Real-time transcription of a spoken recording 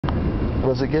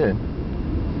Was it good?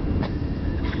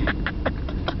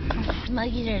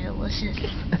 Smuggies are delicious.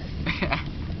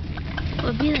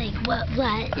 We'll be like,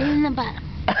 what in the butt?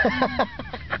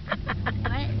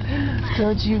 What in the butt?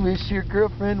 Don't you wish your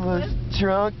girlfriend was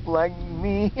drunk like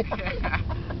me?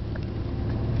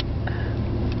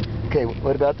 Okay,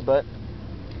 what about the butt?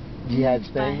 You had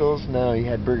Spangles? No, you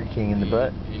had Burger King in the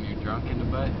butt. And you're drunk in the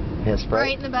butt? You had Sprite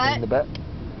Right in the butt? in the butt.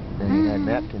 And you had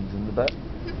napkins in the butt.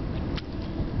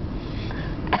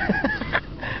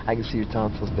 I can see your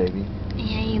tonsils, baby.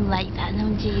 Yeah, you like that,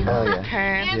 don't you? Oh, yeah.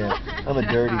 Perv. Yeah. I'm a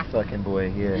dirty fucking boy,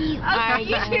 yeah. You are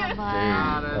you dirty too. boy.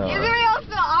 Oh. Everybody else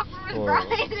feel awkward with Horrible.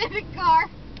 Brian in the car.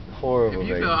 Horrible, If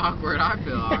you baby. feel awkward, I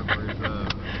feel awkward. So.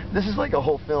 This is like a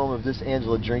whole film of just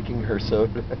Angela drinking her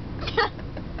soda.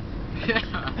 Yeah.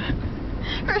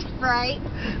 Her Sprite.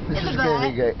 This In is the gonna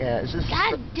be butt. great. Yeah, it's just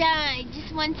God damn, I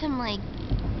just want some, like,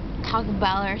 Taco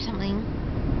Bell or something.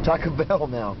 Taco Bell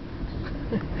now.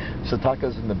 So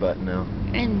tacos in the butt now.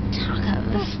 And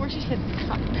tacos. Where she said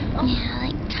fuck. Yeah, I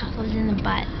like tacos in the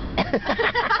butt.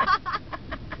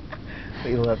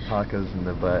 We love tacos in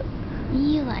the butt.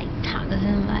 You like tacos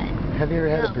in the butt. Have you ever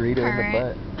had a Little burrito in the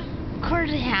pervert. Of course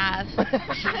I have.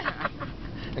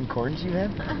 And corns you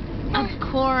have? Of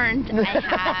course I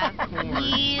have. What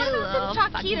You about little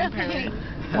some fucking Choquita pervert.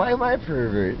 Why am I a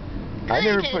pervert? I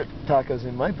never put tacos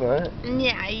in my butt.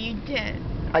 Yeah, you did.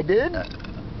 I did?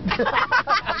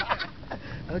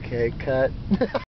 Okay, cut.